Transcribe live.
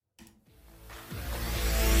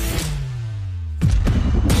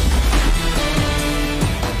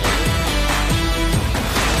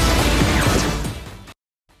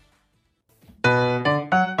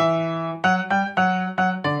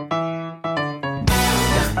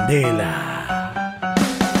Candela.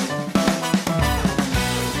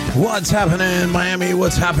 What's happening, Miami?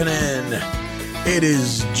 What's happening? It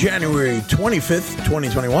is January 25th,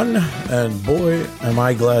 2021, and boy, am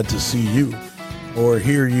I glad to see you, or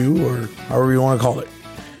hear you, or however you want to call it.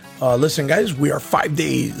 Listen, guys, we are 5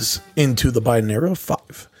 days into the Biden era.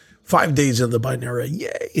 Five days in the Biden era.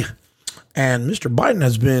 Yay. And Mr. Biden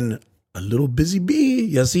has been a little busy bee.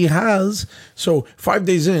 Yes, he has. So 5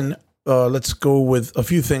 days in, let's go with a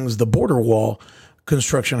few things. The border wall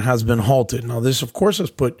construction has been halted. Now, this, of course,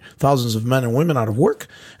 has put thousands of men and women out of work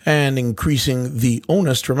and increasing the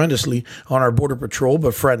onus tremendously on our Border Patrol.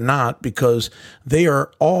 But fret not, because they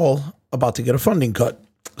are all about to get a funding cut.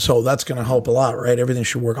 So that's going to help a lot, right? Everything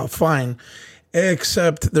should work out fine,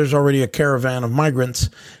 except there's already a caravan of migrants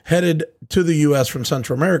headed to the U.S. from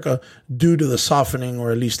Central America due to the softening,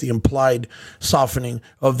 or at least the implied softening,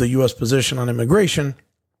 of the U.S. position on immigration.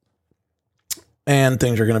 And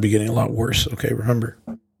things are going to be getting a lot worse. Okay, remember,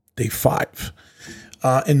 day 5.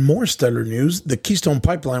 In more stellar news, the Keystone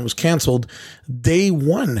Pipeline was canceled day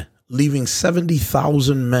 1, leaving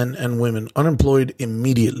 70,000 men and women unemployed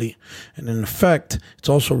immediately. And in effect, it's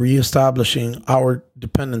also reestablishing our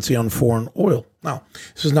dependency on foreign oil. Now,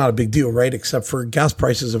 this is not a big deal, right? Except for gas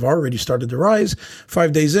prices have already started to rise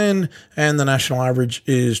 5 days in, and the national average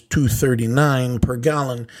is $2.39 per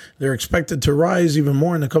gallon. They're expected to rise even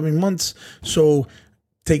more in the coming months. So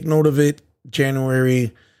take note of it.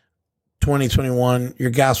 January 2021,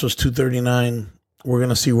 your gas was $2.39. We're going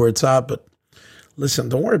to see where it's at, but listen,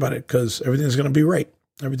 don't worry about it, because everything's going to be right.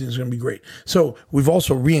 Everything's going to be great. So we've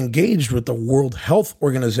also re-engaged with the World Health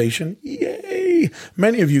Organization. Yay!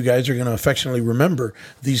 Many of you guys are going to affectionately remember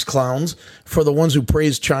these clowns for the ones who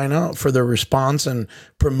praised China for their response and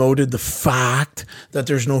promoted the fact that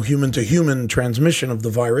there's no human-to-human transmission of the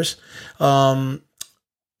virus,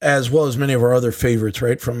 as well as many of our other favorites,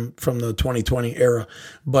 right, from the 2020 era.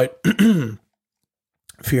 But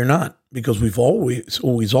fear not, because we've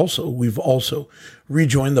also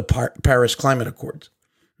rejoined the Paris Climate Accords.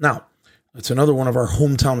 Now, it's another one of our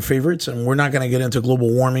hometown favorites, and we're not going to get into global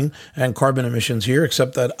warming and carbon emissions here,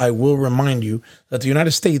 except that I will remind you that the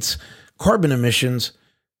United States carbon emissions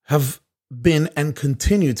have been and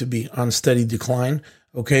continue to be on steady decline.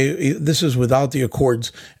 Okay, this is without the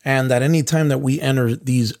accords, and that any time that we enter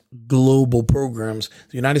these global programs,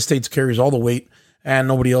 the United States carries all the weight, and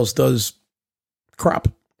nobody else does crap.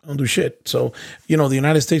 Don't do shit. So, the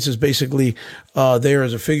United States is basically there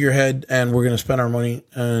as a figurehead, and we're going to spend our money,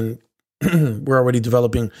 and we're already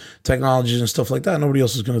developing technologies and stuff like that. Nobody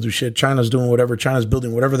else is going to do shit. China's doing whatever. China's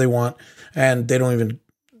building whatever they want, and they don't even,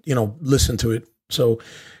 listen to it. So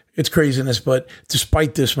it's craziness. But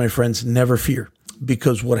despite this, my friends, never fear,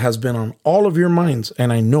 because what has been on all of your minds,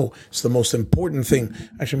 and I know it's the most important thing.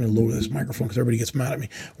 Actually, I'm going to lower this microphone because everybody gets mad at me.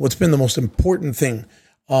 What's been the most important thing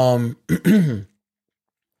on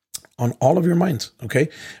all of your minds, okay?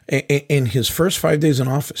 In his first 5 days in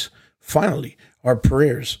office, finally, our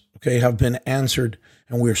prayers, okay, have been answered.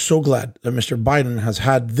 And we're so glad that Mr. Biden has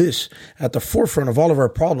had this at the forefront of all of our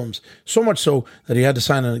problems, so much so that he had to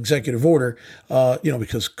sign an executive order,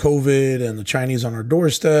 because COVID and the Chinese on our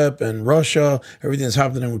doorstep and Russia, everything that's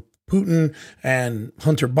happening with Putin and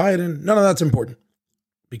Hunter Biden, none of that's important.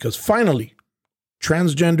 Because finally,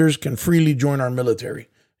 transgenders can freely join our military.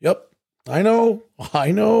 Yep. I know.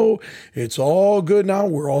 It's all good now.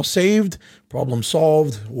 We're all saved. Problem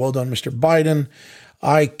solved. Well done, Mr. Biden.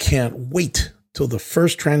 I can't wait till the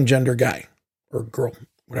first transgender guy or girl,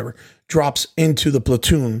 whatever, drops into the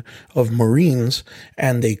platoon of Marines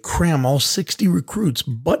and they cram all 60 recruits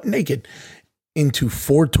butt naked into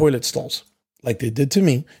 4 toilet stalls like they did to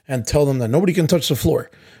me, and tell them that nobody can touch the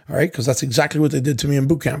floor. All right. Because that's exactly what they did to me in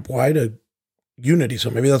boot camp. Why? To unity. So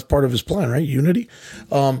maybe that's part of his plan, right? Unity.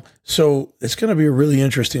 So it's going to be a really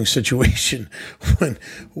interesting situation when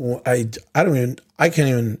I can't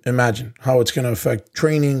even imagine how it's going to affect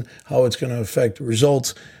training, how it's going to affect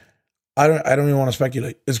results. I don't even want to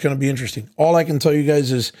speculate. It's going to be interesting. All I can tell you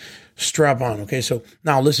guys is strap on. Okay. So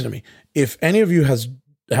now listen to me. If any of you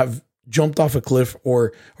have jumped off a cliff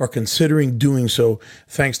or are considering doing so,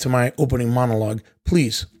 thanks to my opening monologue,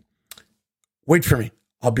 please wait for me.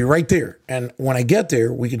 I'll be right there. And when I get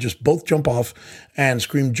there, we can just both jump off and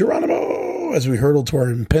scream Geronimo as we hurtle to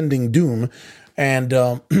our impending doom. And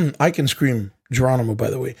I can scream Geronimo,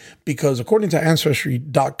 by the way, because according to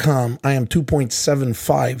Ancestry.com, I am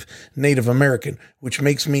 2.75 Native American, which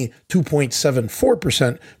makes me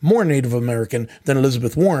 2.74% more Native American than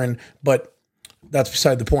Elizabeth Warren. But that's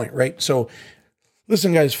beside the point, right? So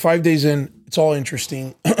listen, guys, 5 days in, it's all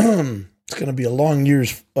interesting. It's going to be a long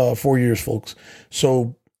 4 years, folks.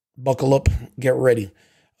 So buckle up, get ready.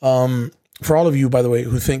 For all of you, by the way,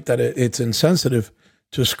 who think that it's insensitive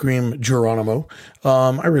to scream Geronimo,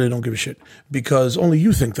 I really don't give a shit, because only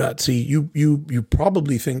you think that. See, you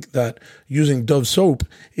probably think that using Dove soap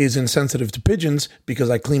is insensitive to pigeons because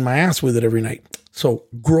I clean my ass with it every night. So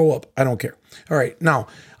grow up. I don't care. All right. Now,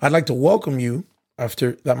 I'd like to welcome you,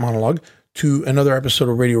 after that monologue, to another episode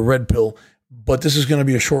of Radio Red Pill. But this is going to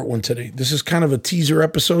be a short one today. This is kind of a teaser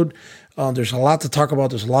episode. There's a lot to talk about.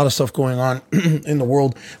 There's a lot of stuff going on in the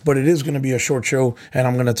world, but it is going to be a short show, and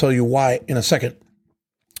I'm going to tell you why in a second.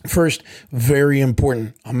 First, very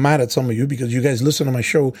important. I'm mad at some of you because you guys listen to my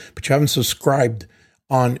show, but you haven't subscribed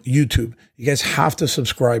on YouTube. You guys have to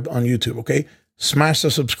subscribe on YouTube, okay? Smash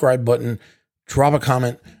the subscribe button. Drop a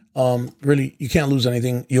comment. Really, you can't lose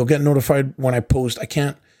anything. You'll get notified when I post. I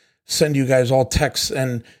can't send you guys all texts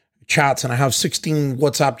and chats, and I have 16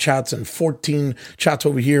 WhatsApp chats and 14 chats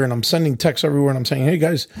over here, and I'm sending texts everywhere, and I'm saying, hey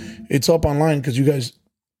guys, it's up online because you guys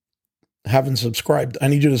haven't subscribed. I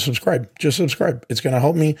need you to subscribe. Just subscribe. It's going to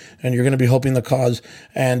help me, and you're going to be helping the cause.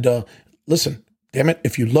 And listen, damn it,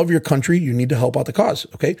 if you love your country, you need to help out the cause,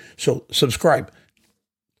 okay? So subscribe.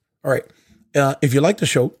 All right. If you like the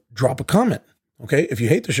show, drop a comment, okay? If you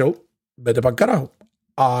hate the show, vete pa'l carajo.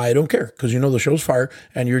 I don't care, because you know the show's fire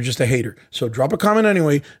and you're just a hater. So drop a comment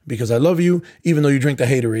anyway, because I love you, even though you drink the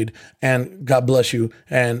haterade, and God bless you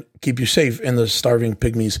and keep you safe in the starving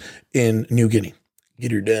pygmies in New Guinea.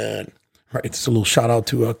 Get her done. All right, it's a little shout out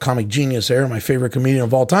to a comic genius there, my favorite comedian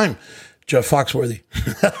of all time, Jeff Foxworthy.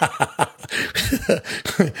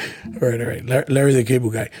 All right. Larry the Cable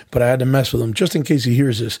Guy. But I had to mess with him just in case he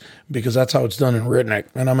hears this, because that's how it's done in redneck.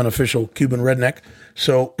 And I'm an official Cuban redneck.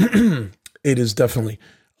 So it is definitely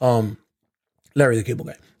Larry the Cable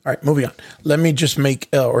Guy. All right, moving on. Let me just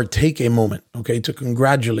take a moment, okay, to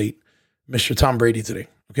congratulate Mr. Tom Brady today.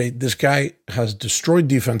 Okay, this guy has destroyed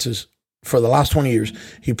defenses for the last 20 years.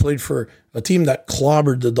 He played for a team that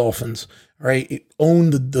clobbered the Dolphins, right? He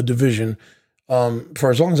owned the division for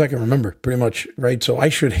as long as I can remember, pretty much, right? So I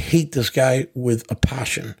should hate this guy with a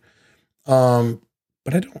passion. But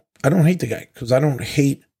I don't hate the guy, because I don't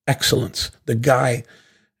hate excellence. The guy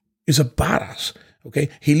is a badass. Okay,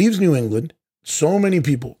 he leaves New England. So many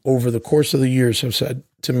people over the course of the years have said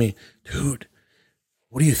to me, dude,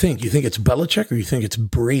 what do you think? You think it's Belichick or you think it's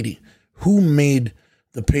Brady? Who made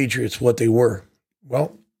the Patriots what they were?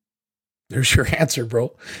 Well, there's your answer,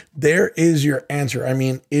 bro. There is your answer. I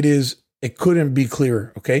mean, it couldn't be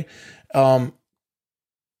clearer. Okay. The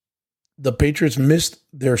Patriots missed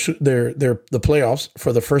the playoffs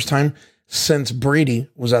for the first time since Brady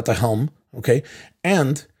was at the helm. Okay.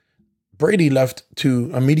 And Brady left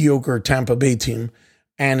to a mediocre Tampa Bay team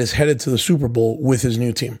and is headed to the Super Bowl with his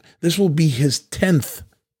new team. This will be his 10th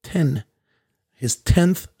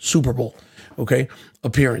Super Bowl, okay,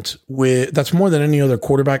 appearance. That's more than any other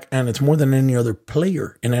quarterback, and it's more than any other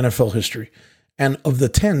player in NFL history. And of the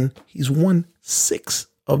 10, he's won 6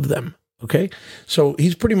 of them, okay? So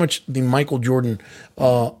he's pretty much the Michael Jordan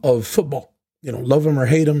of football. You know, love him or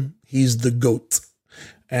hate him, he's the GOAT.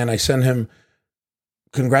 And I send him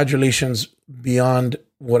congratulations beyond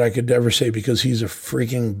what I could ever say, because he's a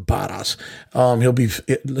freaking badass.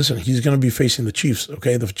 He's going to be facing the Chiefs.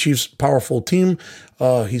 Okay. The Chiefs, powerful team.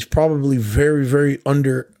 He's probably very, very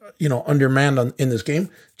undermanned in this game.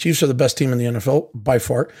 Chiefs are the best team in the NFL by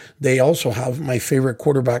far. They also have my favorite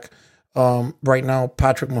quarterback right now,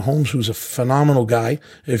 Patrick Mahomes, who's a phenomenal guy.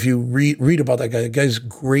 If you read about that guy, the guy's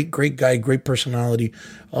great guy, great personality,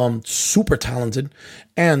 super talented.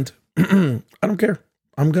 And I don't care.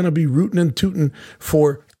 I'm going to be rooting and tooting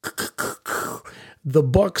for the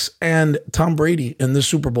Bucs and Tom Brady in this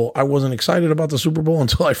Super Bowl. I wasn't excited about the Super Bowl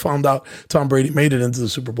until I found out Tom Brady made it into the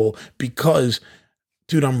Super Bowl, because,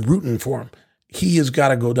 dude, I'm rooting for him. He has got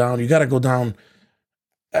to go down. You got to go down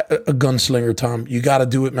a gunslinger, Tom. You got to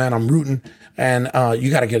do it, man. I'm rooting, and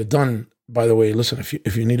you got to get it done. By the way, listen,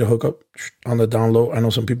 if you need a hookup on the down low, I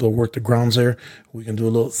know some people work the grounds there. We can do a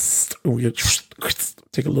little,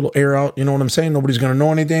 take a little air out. You know what I'm saying? Nobody's going to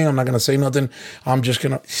know anything. I'm not going to say nothing. I'm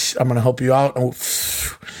going to help you out,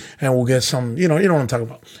 and we'll get some, you know what I'm talking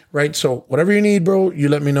about, right? So whatever you need, bro, you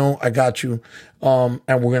let me know. I got you. And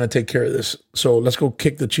we're going to take care of this. So let's go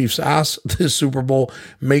kick the Chiefs' ass this Super Bowl.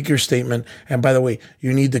 Make your statement. And by the way,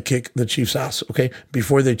 you need to kick the Chiefs' ass, okay?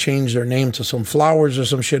 Before they change their name to some flowers or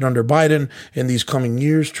some shit under Biden in these coming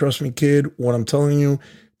years. Trust me, kid, what I'm telling you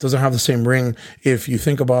doesn't have the same ring. If you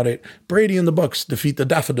think about it, Brady and the Bucs defeat the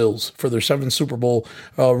Daffodils for their 7th Super Bowl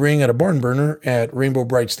ring at a barn burner at Rainbow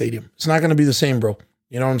Bright Stadium. It's not going to be the same, bro.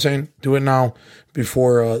 You know what I'm saying? Do it now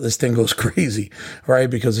before this thing goes crazy, right?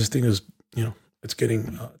 Because this thing is, it's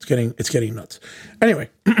getting nuts. Anyway,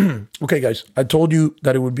 Okay, guys, I told you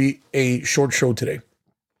that it would be a short show today,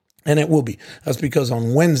 and it will be. That's because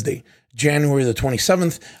on Wednesday, January the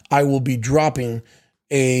 27th, I will be dropping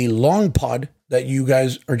a long pod that you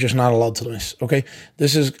guys are just not allowed to miss, okay?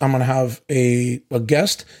 I'm going to have a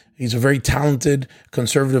guest. He's a very talented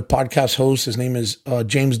conservative podcast host. His name is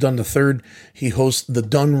James Dunn III. He hosts the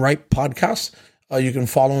Done Right podcast. You can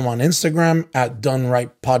follow him on Instagram at Done Right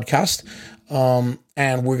Podcast.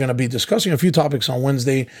 And we're going to be discussing a few topics on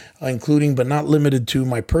Wednesday, including but not limited to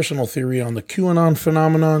my personal theory on the QAnon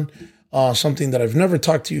phenomenon, something that I've never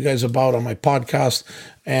talked to you guys about on my podcast,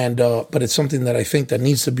 and but it's something that I think that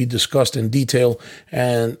needs to be discussed in detail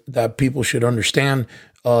and that people should understand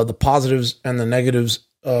the positives and the negatives,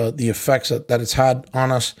 the effects that it's had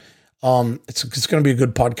on us. It's going to be a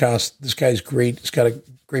good podcast. This guy's great. He's got a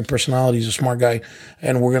great personality. He's a smart guy,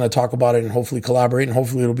 and we're going to talk about it and hopefully collaborate, and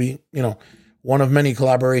hopefully it'll be, one of many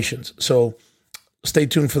collaborations. So stay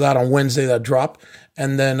tuned for that on Wednesday, that drop.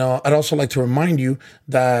 And then I'd also like to remind you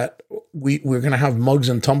that we're going to have mugs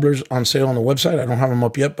and tumblers on sale on the website. I don't have them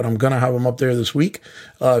up yet, but I'm going to have them up there this week.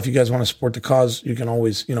 If you guys want to support the cause, you can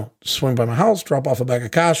always, swing by my house, drop off a bag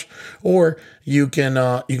of cash, or you can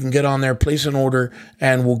get on there, place an order,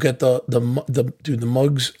 and we'll get the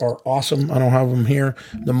mugs are awesome. I don't have them here.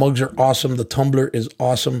 The mugs are awesome. The tumbler is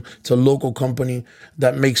awesome. It's a local company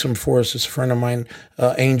that makes them for us. It's a friend of mine,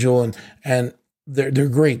 Angel, and they're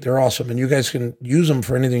great. They're awesome. And you guys can use them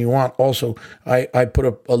for anything you want. Also, I put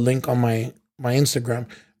a link on my Instagram,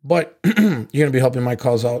 but you're going to be helping my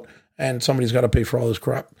cause out, and somebody's got to pay for all this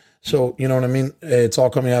crap. So, you know what I mean? It's all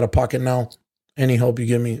coming out of pocket now. Any help you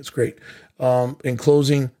give me, it's great. In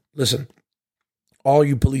closing, listen, all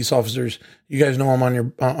you police officers, you guys know I'm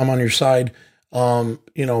on your side.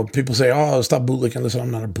 People say, "Oh, stop bootlicking." Listen, I'm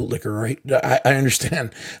not a bootlicker, right? I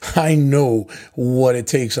understand. I know what it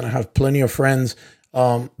takes, and I have plenty of friends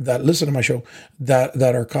that listen to my show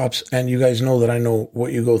that are cops, and you guys know that I know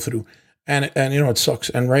what you go through, and it sucks.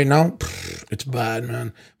 And right now, it's bad,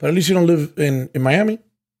 man. But at least you don't live in Miami.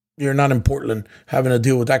 You're not in Portland having to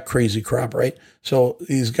deal with that crazy crap, right? So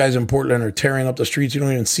these guys in Portland are tearing up the streets. You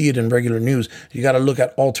don't even see it in regular news. You got to look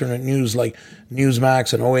at alternate news like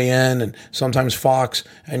Newsmax and OAN and sometimes Fox,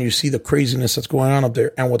 and you see the craziness that's going on up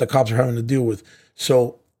there and what the cops are having to deal with.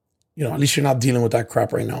 So, at least you're not dealing with that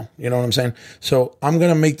crap right now. You know what I'm saying? So I'm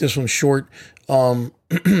going to make this one short. If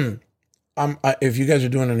you guys are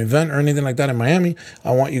doing an event or anything like that in Miami,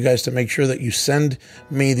 I want you guys to make sure that you send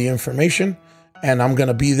me the information. And I'm going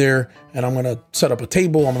to be there, and I'm going to set up a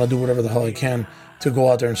table. I'm going to do whatever the hell I can to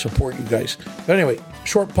go out there and support you guys. But anyway,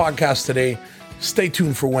 short podcast today. Stay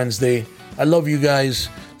tuned for Wednesday. I love you guys.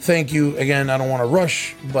 Thank you. Again, I don't want to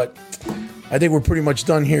rush, but I think we're pretty much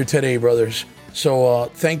done here today, brothers. So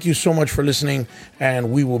thank you so much for listening,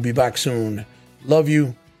 and we will be back soon. Love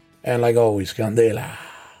you, and like always, Candela.